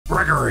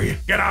Gregory,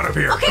 get out of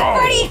here. Okay, Go.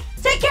 Freddy,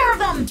 take care of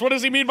them. What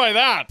does he mean by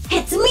that?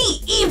 It's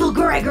me, Evil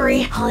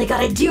Gregory. All I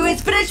gotta do is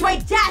finish my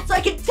task so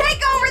I can take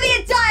over the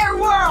entire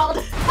world.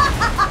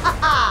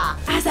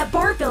 As that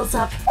bar fills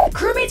up, the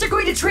crewmates are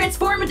going to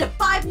transform into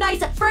Five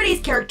Nights at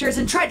Freddy's characters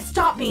and try to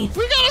stop me.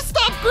 We gotta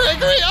stop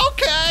Gregory,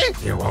 okay?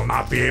 You will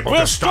not be able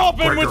We'll to stop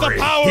him Gregory. with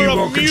the power he of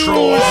will music.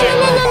 control all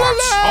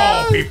robots,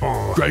 all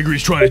people.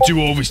 Gregory's trying to do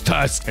all of his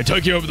tasks and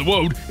taking over the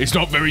world. It's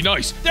not very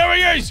nice. There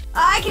he is!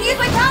 I can use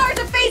my power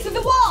to face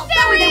the wall.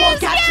 That way they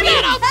won't catch me.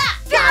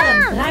 Got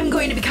him. But I'm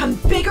going to become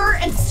bigger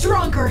and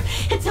stronger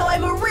until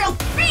I'm a real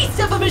beast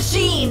of a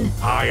machine.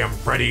 I am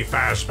Freddy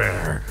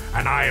Fazbear,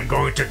 and I am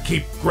going to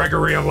keep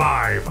Gregory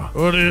alive.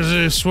 What is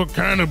this? What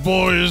kind of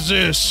boy is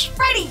this?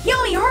 Freddy,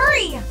 heal me,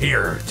 hurry.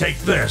 Here, take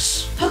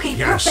this. Okay,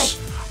 yes,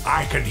 perfect.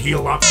 I can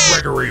heal up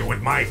Gregory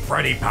with my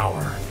Freddy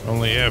power.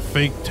 Only have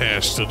fake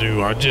tasks to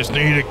do. I just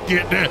need to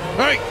get there.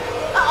 Hey!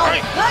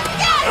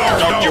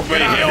 Don't you be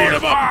healing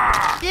him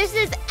up! This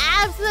is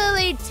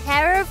absolutely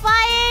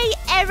terrifying.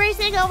 Every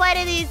single one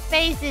of these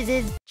faces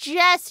is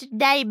just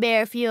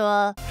nightmare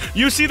fuel.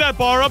 You see that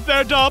bar up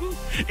there, Dumb?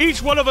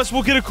 Each one of us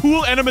will get a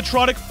cool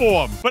animatronic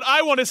form. But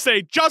I want to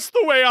say, just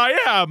the way I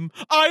am,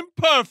 I'm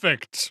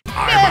perfect.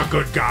 I'm a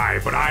good guy,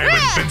 but I am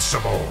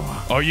invincible.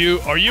 Are you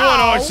on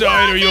our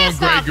side or are you on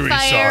Gregory's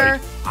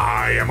side?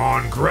 I am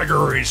on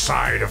Gregory's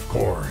side, of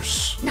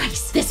course.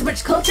 Nice. This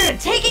much closer to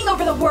taking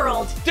over the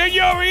world. Then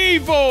you're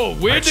evil!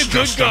 We're It's the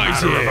good just a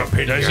guys matter of here.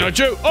 opinion. That's not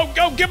true. Oh,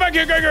 get back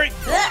here, Gregory!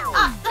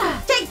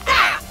 Take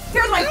that.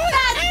 Here's my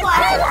fast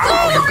blast.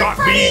 Ow, you got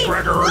me,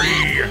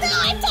 Gregory. No,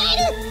 I'm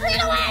tiny. Run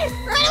away!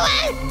 Run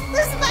away!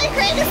 This is my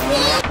greatest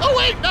fear. Oh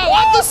wait, no,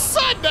 I'm the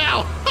sun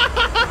now!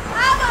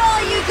 How about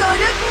all you go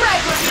to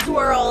Gregory's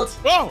world?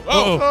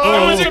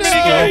 That was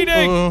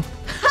intimidating.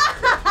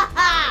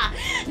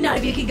 None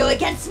of you can go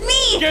against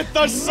me. Get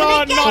the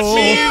sun, not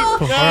me.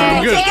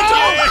 I'm good. take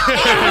control of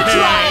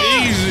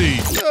animatronics. Easy.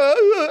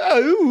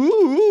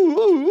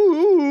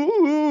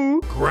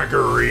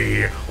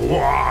 Gregory,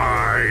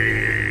 why?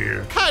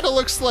 Kinda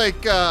looks like,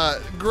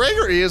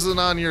 Gregory isn't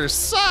on your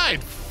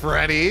side,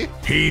 Freddy.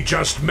 He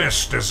just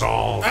missed is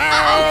all.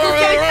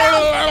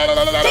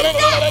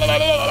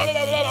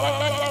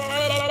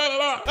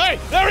 Hey,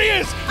 there he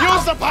is!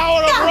 Use the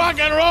power of rock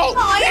and roll!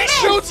 Oh, He yes.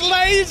 shoots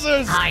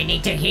lasers! I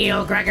need to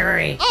heal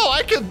Gregory. Oh,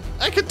 I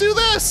could do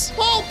this.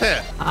 Ball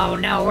pit. Oh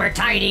no, we're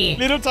tiny.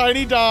 Little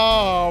tiny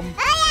Dumb. Oh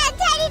yeah,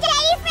 tiny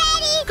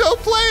Freddy. Go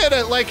play in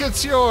it like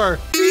it's your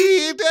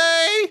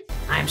B-Day.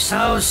 I'm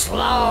so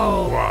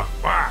slow.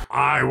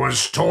 I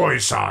was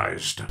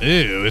toy-sized.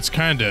 Ew, it's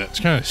kinda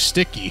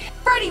sticky.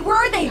 Freddy, where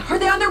are they? Are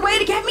they on their way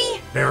to get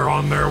me? They're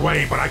on their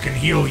way, but I can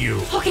heal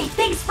you. Okay,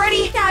 thanks,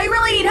 Freddy. Yeah, I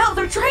really need help.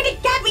 They're trying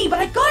to get me, but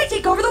I gotta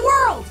take over the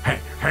world.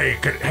 Hey,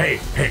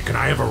 can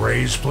I have a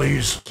raise,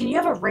 please? Can you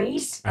have a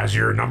raise? As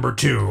your number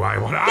 2, I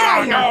want. Get out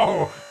of here.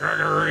 No!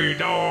 Gregory,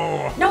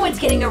 no! No one's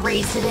getting a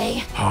raise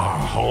today.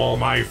 All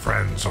my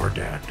friends are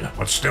dead.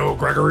 But still,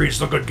 Gregory's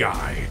the good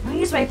guy. I'll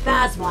use my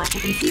fast watch. I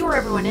can see where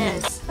everyone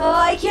is. Oh,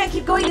 I can't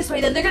keep going this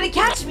way then. They're gonna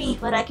catch me.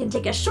 But I can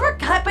take a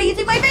shortcut by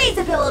using my raise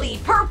ability.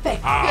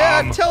 Perfect.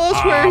 Yeah, tell us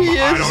where he is.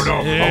 I don't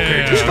know. Yeah.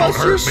 Okay, just Give don't us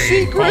your hurt me.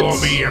 secrets. Follow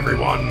me,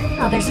 everyone.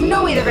 Oh, there's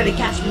no way they're gonna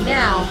catch me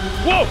now.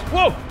 Whoa,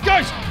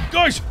 guys,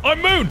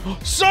 I'm Moon,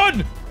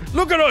 Sun,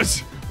 look at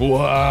us.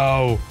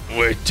 Wow,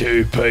 we're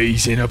 2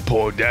 peas in a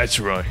pod, that's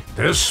right.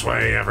 This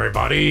way,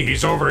 everybody.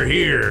 He's over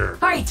here.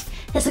 All right,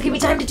 this will give me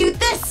time to do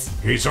this.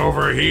 He's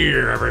over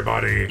here,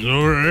 everybody.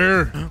 Over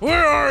here?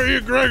 Where are you,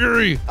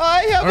 Gregory?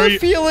 I have a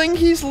feeling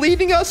he's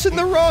leading us in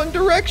the wrong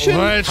direction.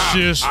 That's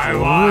just I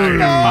lied.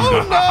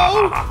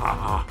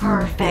 No.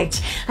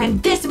 Perfect.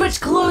 I'm this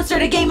much closer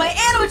to getting my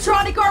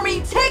animatronic army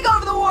and take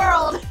over the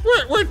world.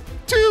 We're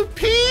 2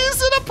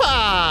 peas in a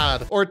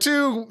pod, or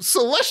 2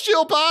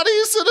 celestial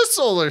bodies in a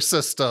solar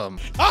system.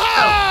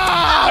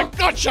 Ah!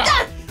 Gotcha!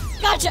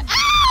 Gotcha.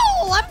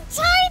 Ow! I'm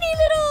tiny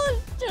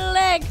little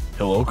leg.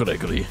 Hello,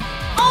 Gregory.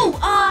 Oh,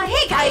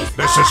 hey guys.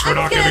 This is for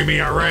not giving me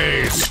a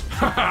raise.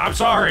 I'm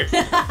sorry.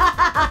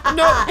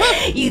 No.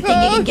 You think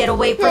you can get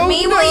away from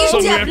me? Well, you So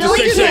we have to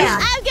definitely stay safe.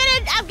 can.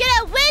 I'm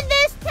gonna win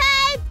this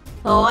time.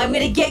 Oh, I'm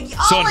gonna get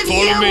all Son, of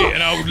follow you. me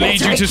and I'll lead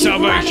That's you right, to keep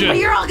running, salvation. but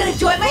you're all gonna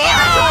join my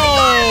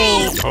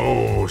animatronic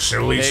army. Oh,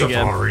 silly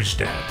Safari's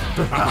dead.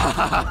 Get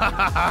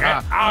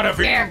out of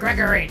here. There,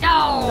 Gregory. No.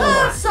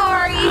 Oh,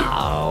 sorry.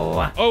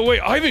 Oh. Oh,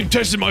 wait, I haven't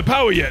tested my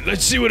power yet.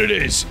 Let's see what it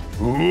is.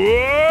 Whoa!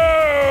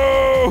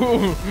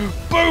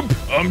 Boop!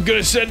 I'm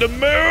gonna send a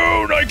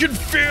moon. I can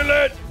feel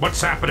it.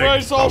 What's happening? Why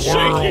it's all The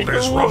world shaking.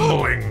 is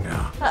rumbling.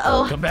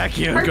 Uh-oh. Come back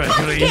here, We're caught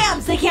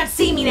scams. They can't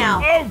see me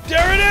now. Oh,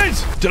 there it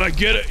is! Did I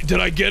get it?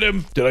 Did I get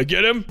him? Did I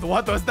get him?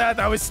 What was that?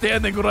 I was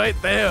standing right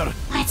there.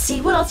 Let's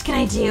see. What else can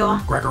I do?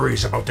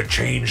 Gregory's about to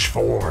change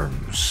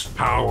forms.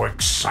 How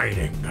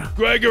exciting.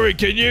 Gregory,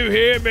 can you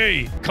hear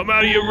me? Come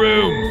out of your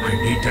room. I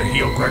need to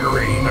heal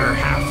Gregory. They're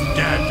half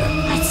dead.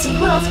 Let's see.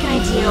 What else can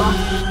I do?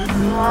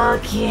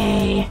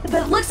 Okay. But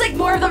it looks like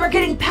more of them are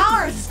getting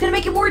powers. It's gonna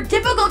make it more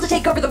difficult to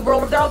take over the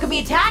world if they're all gonna be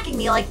attacking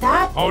me like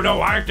that. Oh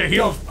no, I have to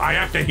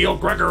heal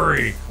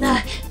Gregory.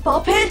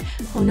 Ball pit?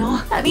 Oh no,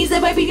 that means they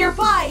might be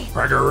nearby.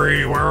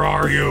 Gregory, where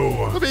are you?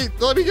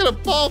 Let me get a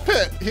ball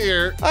pit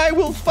here. I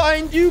will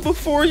find you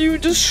before you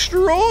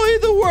destroy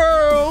the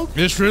world.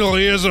 This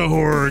really is a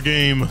horror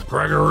game.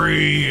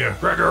 Gregory.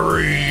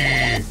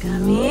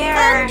 Come here.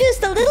 I'm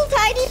just a little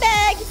tiny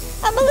bag.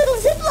 I'm a little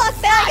Ziploc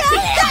bag.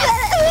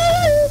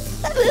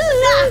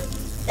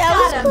 That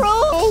was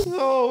cruel.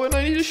 Oh, and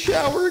I need a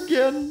shower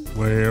again.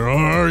 Where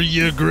are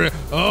you, Greg?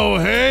 Oh,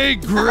 hey,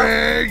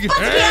 Greg.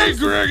 Hey,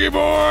 Greggy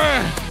boy.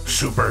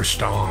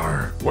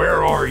 Superstar,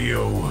 where are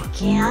you?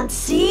 Can't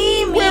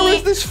see me. Where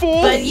is this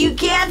fool? But you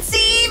can't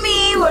see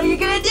me. What are you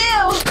gonna do?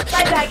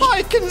 Bye, Baggy.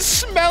 I can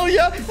smell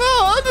ya.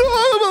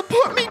 Oh,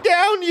 put me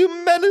down, you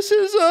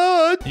menaces.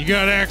 You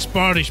got Axe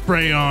body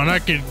spray on. I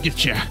can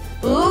get you.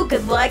 Ooh,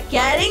 good luck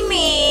getting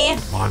me.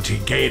 Monty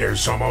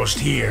Gator's almost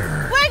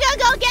here. We're gonna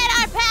go get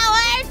our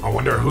powers. I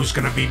wonder who's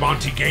gonna be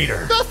Monty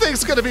Gator.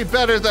 Nothing's gonna be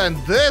better than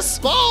this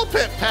ball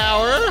pit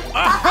power.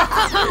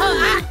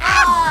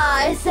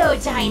 Ah, so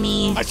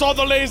tiny. I saw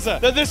the laser.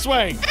 They're this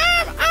way.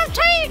 I'm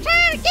trying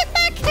to get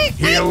back here.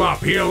 Heal up.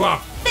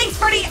 Thanks,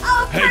 Freddy.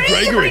 Oh, Hey, Freddy,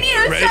 Gregory. you need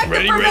to extract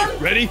it from him.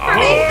 Ready?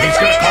 Oh, he's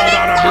gonna call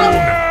down a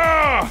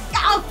moon.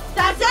 Oh,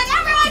 that's it.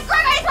 Everyone,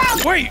 grab my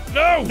throat. Wait,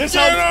 no. This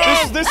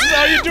is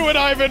how you do it,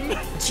 Ivan.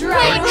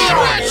 Try and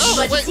run as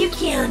much as you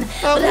can,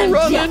 but I'm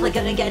running. definitely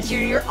gonna get you.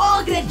 You're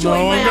all gonna join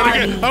my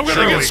army. I'm gonna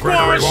Surely get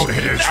Gregory squashed. won't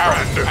hit his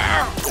friend.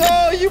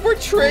 Oh, you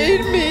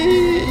betrayed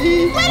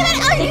me. Wait a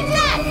minute. Oh, you did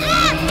that.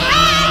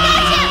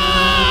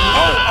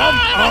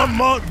 I'm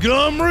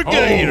Montgomery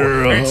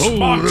Gator. it's the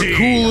Monty.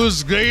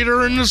 coolest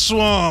gator in the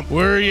swamp.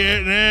 Where are you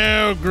at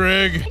now,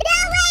 Greg?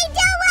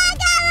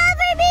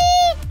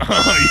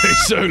 Oh, you're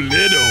so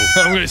little.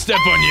 I'm gonna step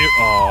on you.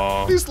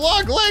 Aw. These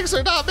long legs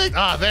are not big.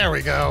 Ah, there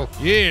we go.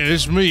 Yeah,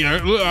 it's me.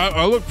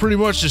 I look pretty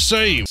much the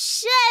same.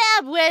 Shut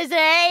up, wizard.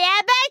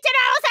 I'm back to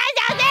normal size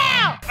out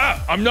now.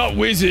 I'm not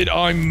wizard.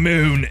 I'm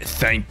Moon.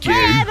 Thank you.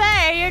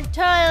 Whatever. You're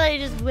totally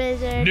just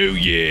wizard. New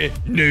year,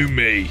 new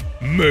me.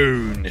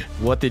 Moon.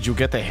 What, did you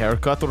get a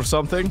haircut or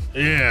something?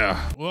 Yeah.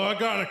 Well, I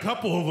got a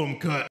couple of them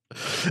cut.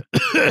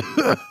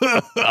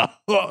 That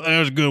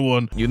was a good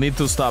one. You need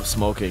to stop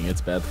smoking.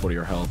 It's bad for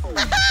your health. No,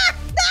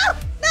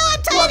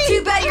 I'm tiny. Well,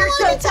 too bad you're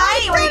so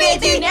tiny. What are you gonna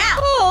do now?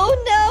 Oh,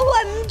 no,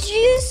 I'm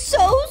just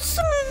so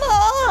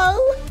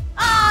small.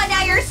 Oh,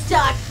 now you're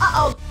stuck.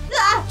 Uh-oh.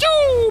 What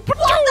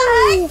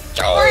the heck?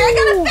 Sorry, I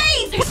got a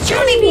face. There's too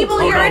many people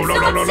here. It's so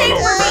unsafe for me.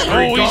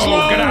 Gregory, Oh, go. he's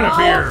low. Get out of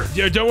here.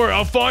 Yeah, don't worry.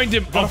 I'll find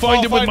him. I'll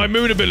find him with my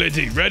moon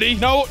ability. Ready?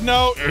 No.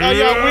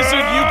 Yeah, wizard,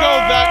 you go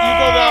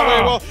that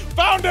way. Well,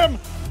 found him.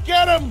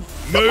 Get him.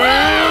 Moon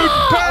There's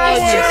too power.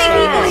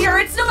 many people here.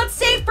 It's not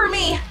safe for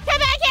me. Come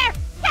back here.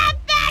 Come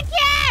back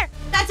here.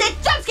 That's it.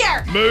 Jump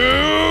scare.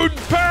 Moon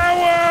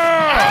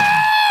power.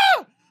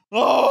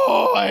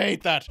 Oh, I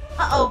hate that.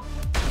 Uh-oh.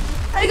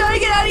 I gotta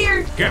get out of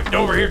here. Get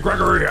over here,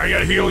 Gregory. I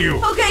gotta heal you.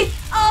 Okay,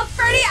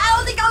 Freddy, I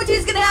don't think O2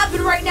 is gonna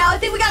happen right now. I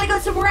think we gotta go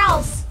somewhere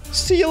else.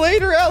 See you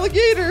later,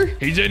 alligator.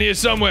 He's in here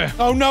somewhere.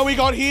 Oh no, he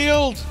got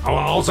healed. Oh,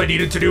 all I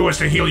needed to do was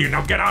to heal you.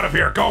 Now get out of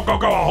here. Go.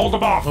 I'll hold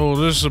them off. Oh,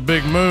 this is a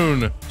big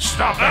moon.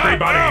 Stop,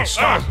 everybody.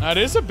 Stop. That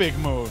is a big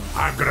moon.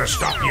 I'm gonna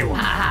stop you.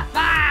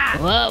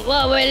 What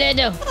will they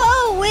do?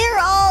 Oh, we're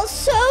all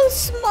so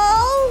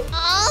small.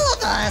 All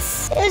of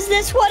us. Is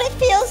this what it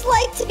feels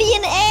like to be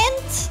an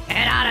ant?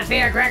 Get out of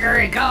here,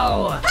 Gregory,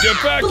 go!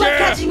 Get back Good luck here.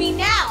 catching me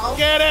now.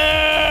 Get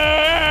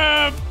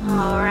him!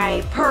 All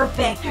right,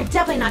 perfect. They're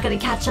definitely not gonna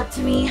catch up to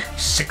me.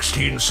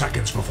 16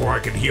 seconds before I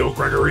can heal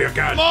Gregory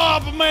again.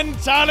 Mob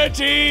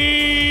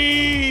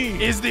mentality!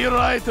 Is the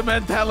right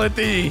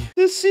mentality.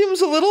 This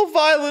seems a little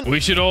violent. We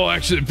should all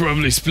actually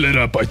probably split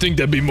up. I think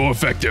that'd be more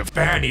effective.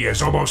 Vanny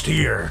is almost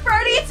here.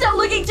 Freddy, it's not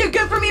looking too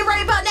good for me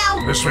right about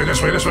now. This way.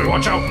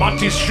 Watch out.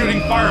 Monty's shooting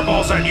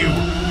fireballs at you.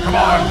 Come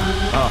on.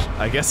 Oh,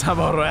 I guess I'm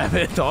a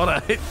rabbit. All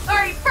right. All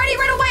right, Freddy,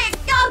 run away.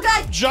 Oh,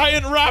 God.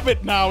 Giant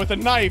rabbit now with a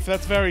knife.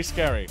 That's very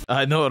scary.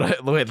 I know,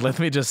 right? Wait, let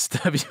me just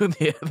stab you in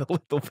the head a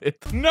little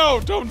bit. No,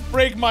 don't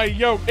break my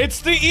yoke.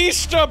 It's the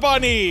Easter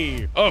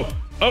Bunny. Oh,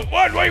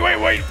 what?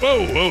 Wait.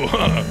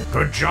 Whoa.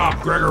 Good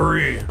job,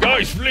 Gregory.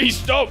 Guys, please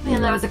stop.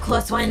 Man, that was a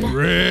close one.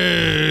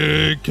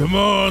 Greg, come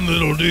on,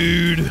 little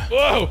dude.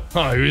 Whoa,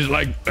 he was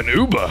like an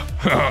Uber.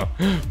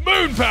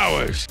 Moon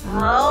powers.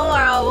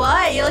 Oh,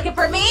 what? You looking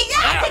for me?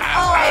 Yeah,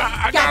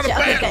 I gotcha.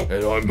 Okay,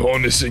 good. And I'm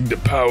harnessing the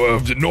power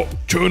of the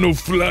nocturnal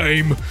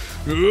flame.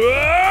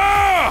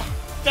 Ah!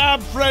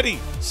 Stab Freddy.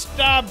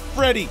 Stab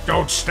Freddy.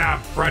 Don't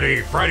stab Freddy.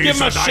 Give Freddy's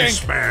him a a shank.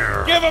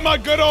 nightmare. Give him a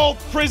good old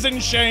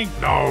prison shank.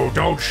 No,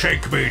 don't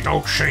shake me.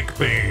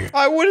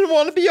 I wouldn't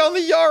want to be on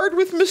the yard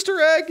with Mr.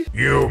 Egg.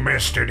 You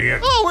missed,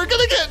 idiot. Oh, we're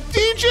gonna get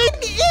DJ.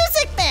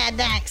 Music man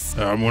next.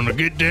 I'm gonna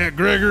get that,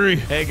 Gregory.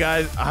 Hey,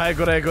 guys. Hi,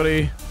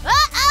 Gregory.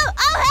 Oh,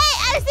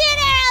 hey, I see an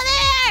arrow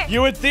there.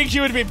 You would think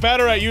you would be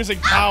better at using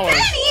powers.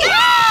 Vanny!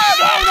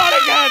 No, not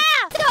again.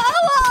 No.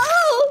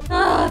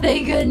 Oh, my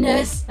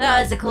goodness.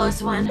 That was a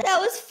close one. That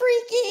was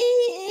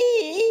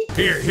freaky.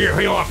 Here,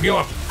 heal up.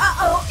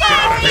 Uh-oh. Get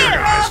out of here,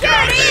 guys. Get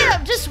out of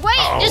here. Just wait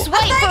I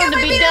for him to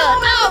be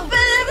done.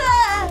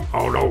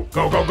 Oh no,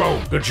 go.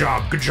 Good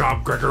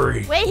job,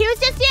 Gregory. Wait, he was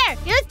just here.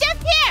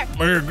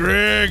 Here,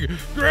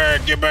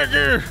 Greg, get back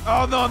here.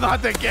 Oh no,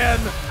 not again.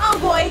 Oh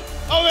boy.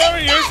 Oh, there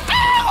he is.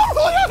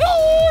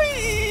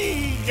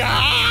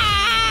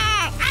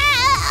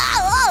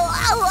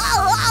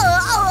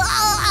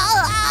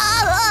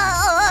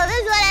 This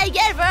is what I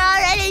get for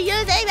already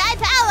using my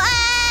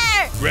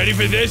power. Ready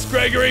for this,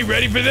 Gregory?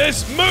 Ready for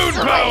this? Moon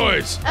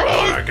powers.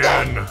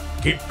 Again.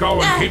 Keep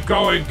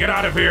going. Get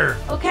out of here.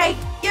 Okay.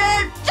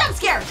 Jump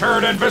scare.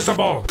 Turn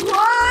invisible.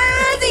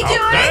 What is he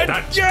doing?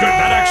 That's good.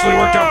 That actually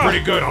worked out pretty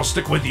good. I'll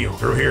stick with you.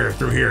 Through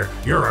here.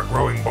 You're a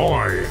growing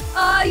boy.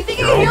 You think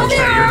you You're can heal almost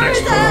me? at your or next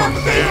is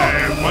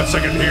that form. 1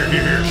 second.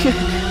 Here.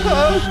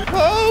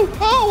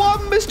 I'm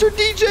Mr.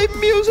 DJ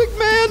Music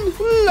Man.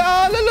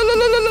 La la la la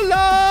la la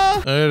la.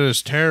 That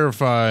is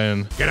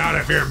terrifying. Get out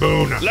of here,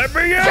 Moon. Let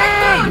me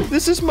in.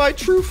 This is my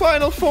true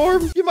final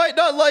form. You might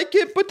not like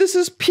it, but this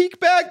is peak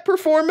bag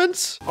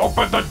performance.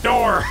 Open the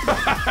door.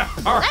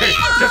 All right,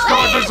 just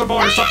go invisible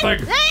or something.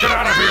 Get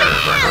out of here,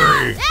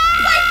 Gregory.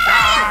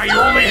 You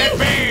only hit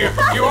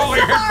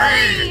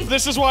me.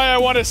 This is why I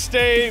want to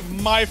stay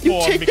my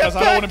form, Take because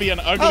that I don't back. want to be an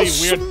ugly,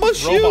 I'll weird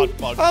smush robot you.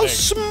 bug I'll thing.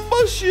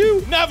 smush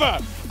you. Never!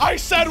 I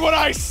said what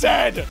I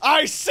said!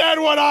 I said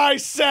what I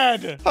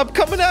said! I'm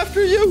coming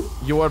after you.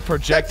 You are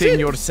projecting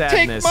your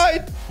sadness.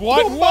 Take my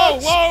What?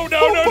 robots. Whoa, Boom,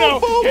 boom, no.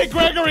 boom. Hit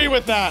Gregory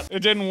with that.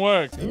 It didn't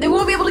work. They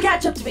won't be able to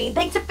catch up to me.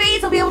 Thanks to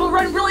Phase, I'll be able to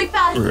run really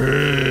fast.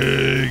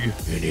 Greg,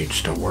 he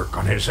needs to work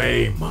on his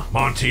aim.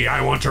 Monty, I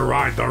want to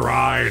ride the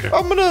ride.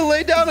 I'm gonna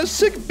lay down a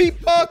sick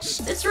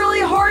beatbox. It's really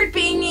hard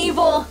being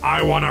evil.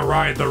 I want to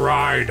ride the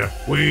ride.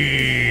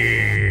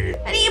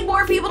 I need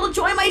more people to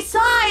join my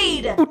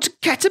side. Booty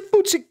cat,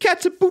 booty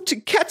cat, booty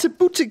cat,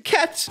 booty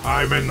cat.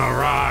 I'm in the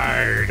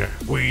ride.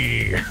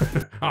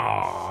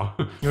 Aw.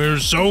 You're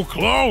so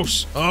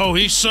close. Oh,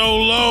 he's so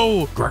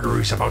low.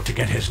 Gregory's about to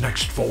get his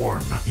next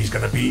form. He's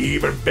gonna be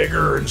even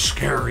bigger and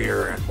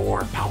scarier and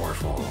more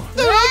powerful.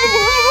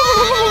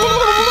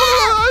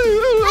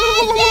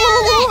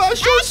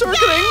 Short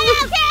circuiting.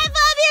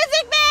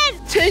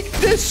 Take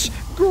this,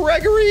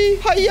 Gregory.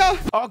 Hiya.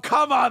 Oh,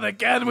 come on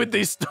again with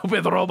these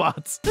stupid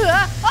robots. It's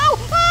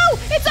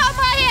on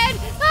my head.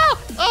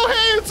 Oh,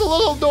 hey, it's a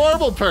little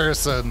normal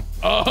person.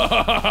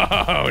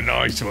 Oh,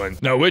 nice one.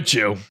 No, we're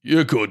chill.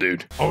 You're cool,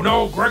 dude. Oh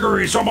no,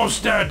 Gregory's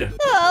almost dead.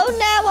 Oh,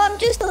 now I'm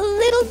just a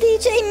little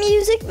DJ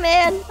Music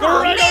Man.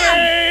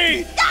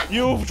 Gregory!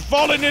 You've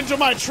fallen into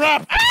my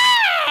trap.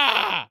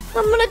 Ah!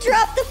 I'm gonna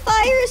drop the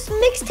Fires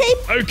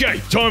mixtape. Okay,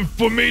 time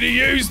for me to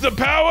use the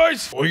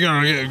powers We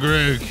gotta get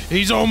Greg.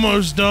 He's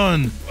almost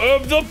done.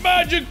 of the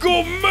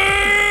magical moon.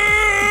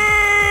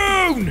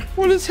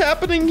 What is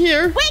happening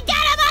here? We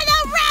got him on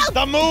the roof.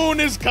 The moon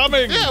is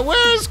coming. Yeah,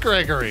 where is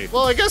Gregory?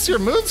 Well, I guess your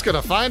moon's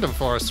gonna find him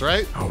for us,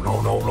 right? Oh no.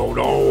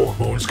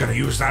 Moon's gonna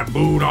use that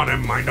moon on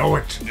him. I know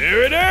it.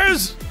 Here it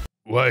is.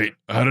 Wait,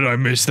 how did I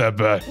miss that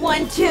bet?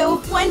 1, 2,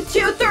 1,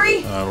 2,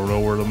 3. I don't know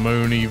where the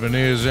moon even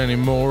is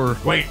anymore.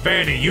 Wait,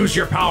 Vanny, use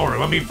your power.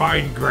 Let me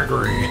find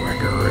Gregory. 1,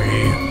 2, 3,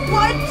 4.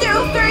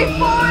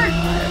 5.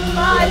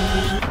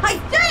 I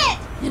did it!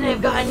 And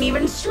I've gotten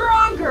even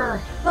stronger.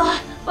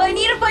 But I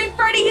need to find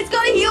Freddy. He's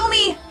gotta heal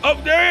me. Oh,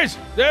 there he is.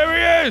 There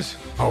he is.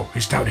 Oh,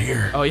 he's down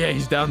here. Oh yeah,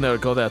 he's down there.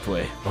 Go that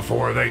way.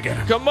 Before they get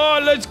him. Come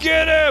on, let's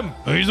get him.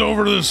 He's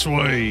over this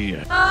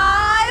way.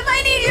 I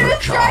might need you to Good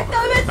distract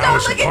job. them. It's That not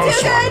was a looking close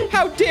too one. good.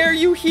 How dare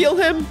you heal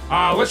him?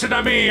 Listen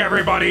to me,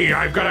 everybody.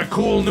 I've got a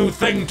cool new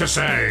thing to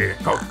say.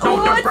 Go, what's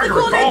the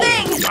cool new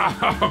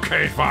thing?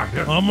 Okay, fine.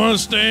 I'm gonna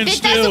stand It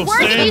still. doesn't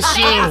work if you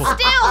stand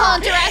still,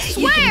 Hunter. I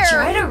You can swear.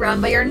 try to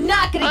run, but you're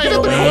not gonna get I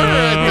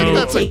away. think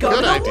that's a Take over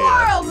good the idea.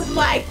 world with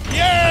my.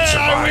 That's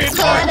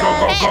fine.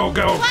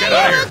 Go. Get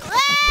out of here.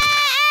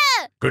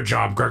 Good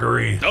job,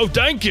 Gregory. Oh,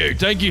 thank you.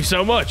 Thank you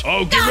so much.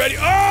 Oh, get ready.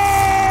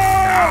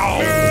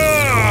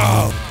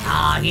 Oh!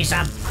 Oh, he's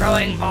a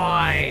growing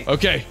boy.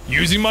 Okay,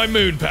 using my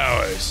moon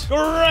powers.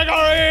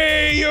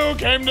 Gregory, you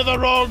came to the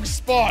wrong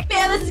spot.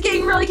 Man, this is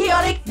getting really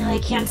chaotic. Now they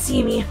can't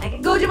see me. I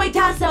can go do my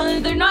tasks now,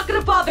 and they're not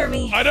gonna bother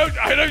me. I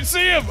don't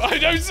see him. I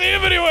don't see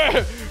him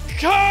anywhere.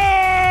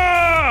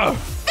 Car!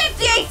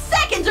 58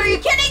 seconds? Are you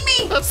kidding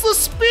me? That's the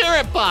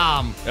spirit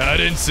bomb. I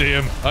didn't see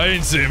him. I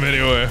didn't see him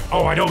anywhere.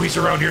 Oh, I know he's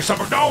around here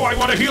somewhere. No, I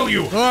want to heal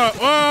you.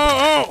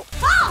 Oh.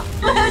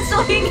 Oh, I'm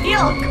still being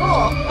healed. Cool.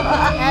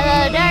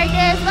 Hello,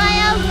 darkness,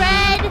 my old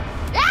friend.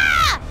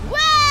 Ah!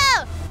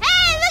 Whoa!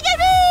 Hey, look at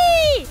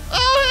me!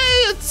 Oh,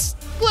 hey, it's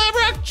Glam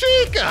Rock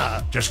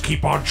Chica. Just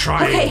keep on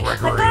trying, Okay, I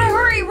Gregory. gotta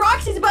hurry.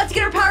 Roxy's about to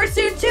get her power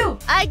soon too.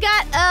 I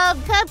got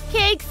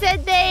cupcakes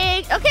and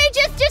things. Okay,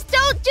 just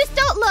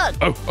don't look.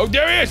 Oh,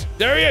 there he is.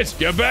 There he is.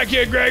 Get back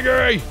here,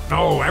 Gregory.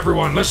 No,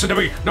 everyone, listen to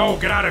me. No,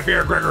 get out of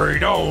here, Gregory.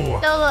 No.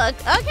 Don't look.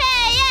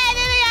 Okay, yeah,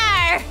 there they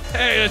are.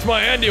 Hey, that's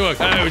my handiwork.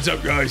 Hey, what's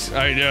up, guys?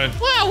 How you doing?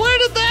 Wow, where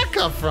did that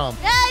come from?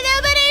 No,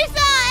 nobody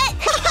saw it.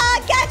 Haha,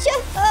 gotcha.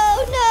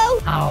 Oh,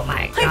 no. Oh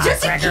my I god.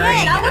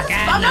 Gregory,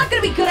 I'm not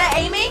gonna be good at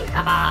aiming.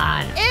 Come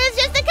on. It was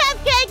just a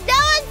cupcake. No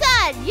one's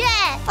on.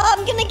 Yeah.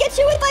 I'm gonna get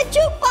you with my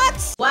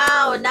jukebox.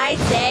 Wow,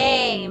 nice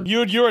aim.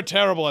 You're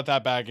terrible at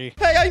that, Baggy.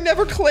 Hey, I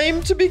never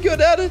claimed to be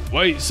good at it.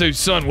 Wait, so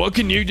son, what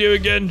can you do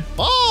again?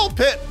 Ball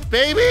pit,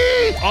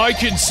 baby! I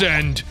can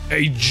send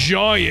a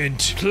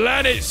giant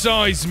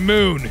planet-sized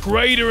moon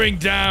cratering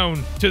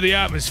down to the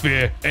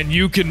atmosphere, and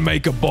you can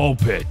make a ball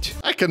pit.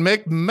 I can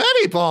make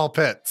many ball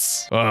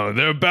pits. Oh,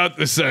 they're about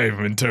the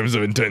same in terms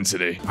of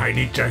intensity. I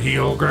need to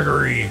heal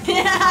Gregory.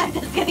 I'm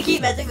just gonna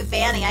keep messing with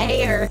Vanny. I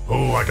hate her.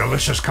 Oh, a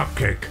delicious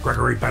cupcake.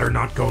 Gregory better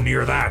not go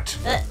near that.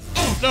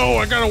 No,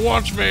 I gotta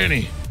watch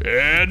Vanny.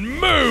 And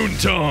moon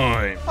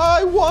time!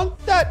 I want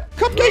that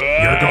cupcake.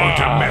 You're going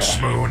to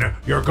miss, Moon.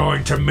 You're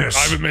going to miss.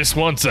 I haven't missed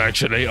once,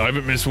 actually. I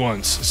haven't missed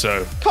once,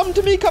 so... Come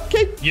to me,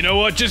 cupcake. You know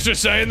what? Just for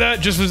saying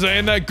that,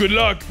 good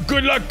luck.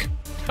 Good luck!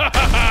 Ha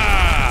ha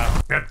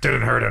ha! That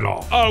didn't hurt at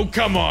all. Oh,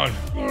 come on.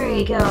 There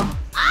you go.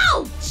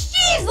 Oh,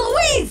 jeez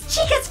Louise!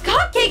 Chica's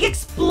cupcake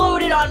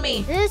exploded on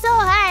me. This is so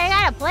hard. I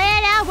gotta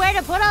plan out where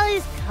to put all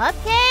these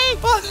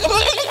cupcakes.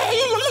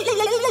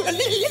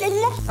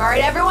 All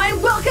right,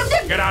 everyone, welcome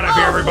to... Get out of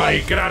here,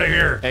 everybody. Get out of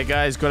here. Hey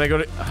guys,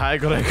 Gregory. Hi,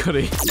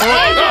 Gregory.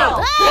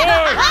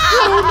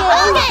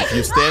 If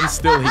you stand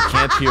still, he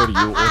can't hear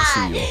you or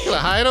see you. Gonna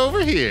hide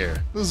over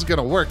here. This is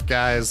gonna work,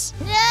 guys.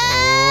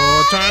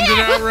 Oh, timed it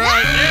out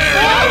right.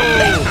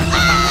 No!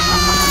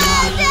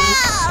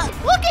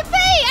 Look at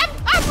me!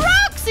 I'm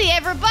Roxy,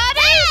 everybody!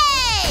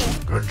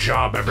 Hey! Good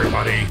job,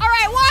 everybody. All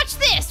right, watch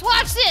this.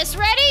 Watch this.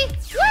 Ready?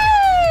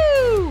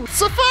 Woo!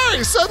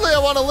 Safari, suddenly I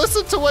want to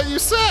listen to what you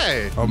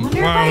say. I'm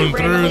plowing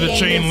through the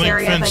chain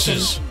link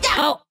fences.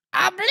 Oh,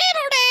 I'm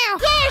little now.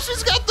 Gosh,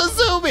 she's got the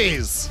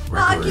zoomies.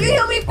 Can you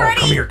heal me, Freddy?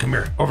 Oh, come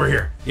here. Over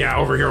here. Yeah,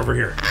 over here. I'm a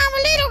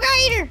little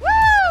gator.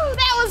 Woo!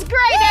 That was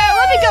great. Now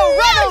let me go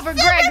run over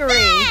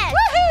Gregory.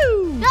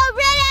 Woohoo! No, run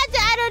out.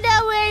 I don't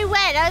know where he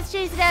went. I was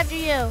chasing after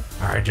you. All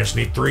right, just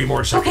need 3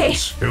 more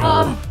seconds. Okay, 2,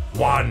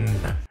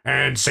 1,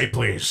 and say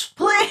please.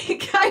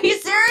 Blake, are you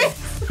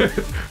serious?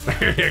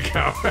 There you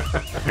go.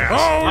 Yes.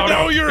 Oh,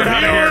 no, you're Get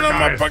out of here, healing him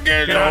guys. up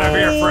again. Get out of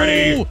here,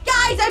 Freddy.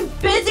 Guys, I'm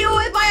busy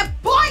with my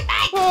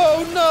appointment!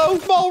 Oh no,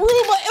 small room.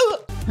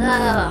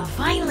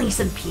 Finally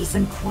some peace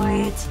and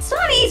quiet. It's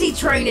not easy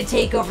trying to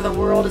take over the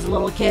world as a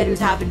little kid who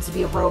happens to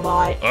be a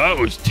robot. That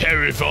was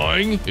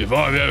terrifying, if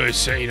I've ever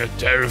seen a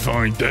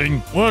terrifying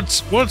thing.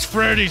 What's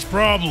Freddy's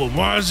problem?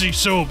 Why is he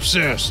so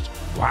obsessed?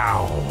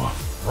 Wow.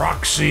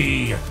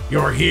 Roxy,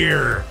 you're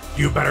here.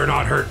 You better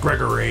not hurt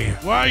Gregory.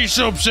 Why are you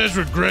so obsessed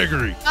with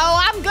Gregory? Oh,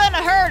 I'm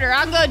gonna hurt her.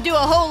 I'm gonna do a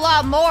whole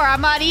lot more. I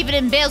might even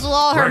embezzle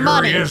all her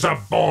money. Gregory is a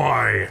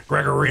boy.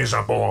 Gregory is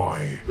a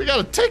boy. We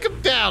gotta take him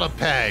down a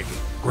peg.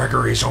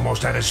 Gregory's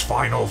almost at his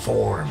final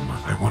form.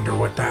 I wonder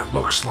what that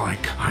looks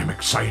like. I'm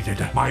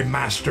excited. My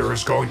master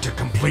is going to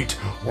complete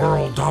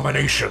world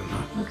domination.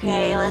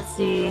 Okay, let's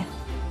see.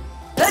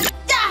 What?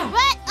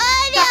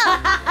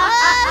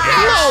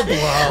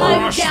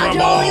 I'm Crush down them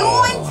to only all.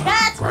 1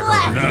 task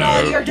left, and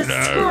all you're just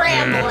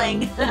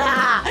scrambling.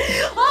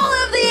 All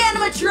of the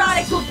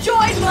animatronics will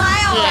join my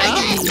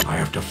army. I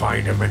have to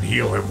find him and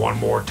heal him one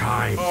more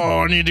time. Oh,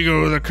 I need to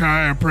go to the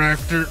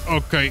chiropractor.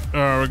 Okay,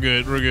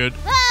 we're good.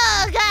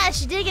 Oh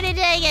gosh, diggity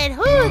digging.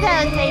 Whew,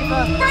 that was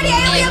painful. Freddy,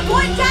 I only have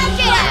 1 task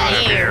Get out left.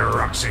 of here. Here,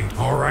 Roxy.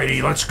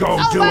 Alrighty, let's go.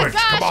 Oh Do my it.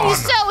 gosh, Come on.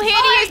 he's so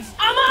hideous.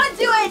 I'm on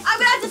to it. I'm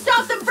gonna have to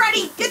stop them,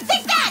 Freddy. Good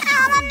take that.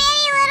 I'm a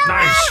mini little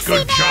Nice, Roxy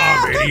good now.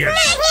 job, Good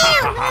idiots.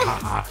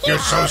 for You're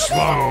so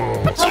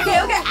slow.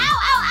 Okay. Ow.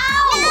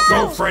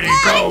 Go, Freddy,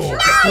 go.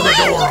 Get through the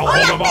door. I'll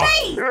hold him up.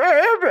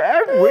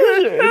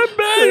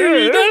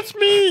 Baby, that's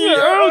me.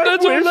 Oh,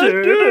 that's all I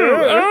do.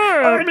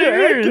 Oh,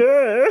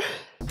 man.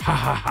 Ha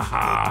ha ha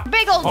ha.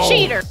 Big old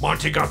cheater.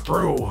 Monty got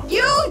through.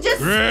 You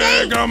just Greg,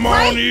 stay I'm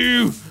right. on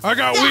you. I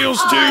got wheels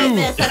Oh, I too.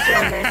 missed. That's what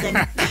I'm missing.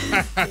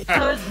 That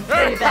was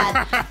pretty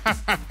bad.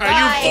 Are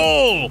you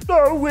full?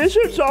 The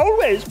wizard's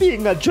always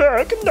being a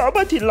jerk.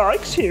 Nobody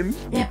likes him.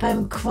 If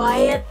I'm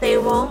quiet, they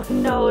won't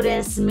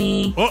notice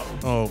me.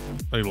 Oh,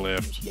 they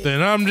left.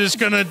 Then I'm just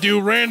gonna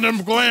do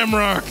random glam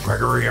rock.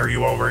 Gregory, are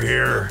you over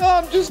here?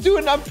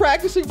 I'm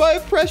practicing my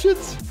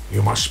impressions.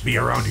 You must be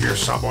around here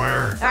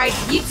somewhere. All right,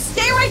 you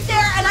stay right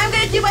there, and I'm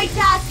gonna do my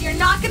task. You're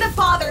not gonna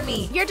bother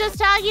me. You're just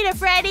talking to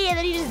Freddy and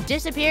then he just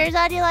disappears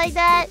on you like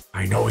that?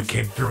 I know he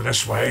came through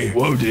this way.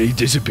 Whoa, did he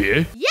disappear?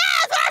 Yeah,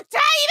 that's what I'm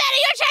telling you about.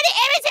 You're trying to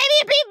imitate me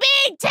and be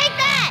big. Take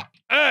that.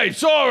 Hey,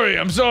 sorry,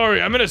 I'm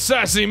sorry. I'm in a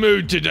sassy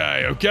mood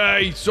today,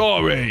 okay?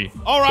 Sorry.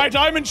 All right,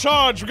 I'm in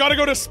charge. We gotta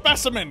go to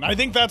Specimen. I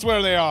think that's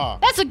where they are.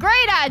 That's a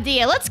great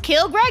idea. Let's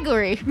kill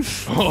Gregory.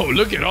 Oh,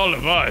 look at all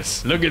of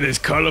us. Look at this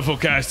colorful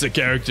cast of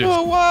characters.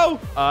 Oh, wow.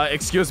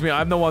 Excuse me,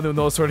 I'm the one who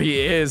knows where he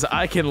is.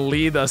 I can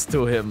lead us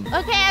to him.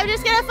 Okay, I'm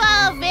just gonna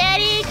follow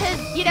Vanny because,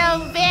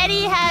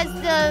 Vanny has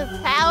the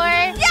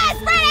power. Yes,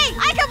 Freddy!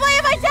 I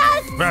completed my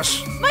task!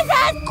 Yes. My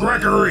task!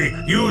 Gregory,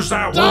 use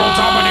that world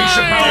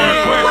domination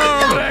power quick.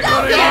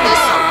 Gregory.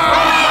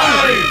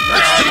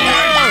 That's too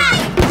late.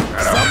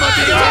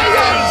 Somebody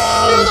else.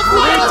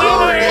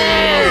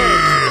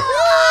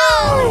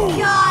 Oh,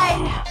 God.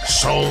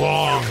 So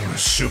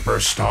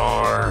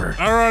Superstar.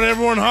 All right,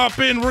 everyone, hop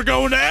in. We're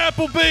going to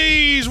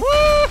Applebee's. Woo!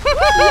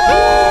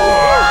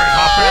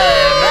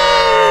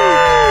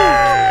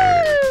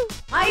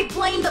 I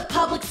blame the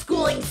public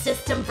schooling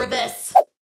system for this.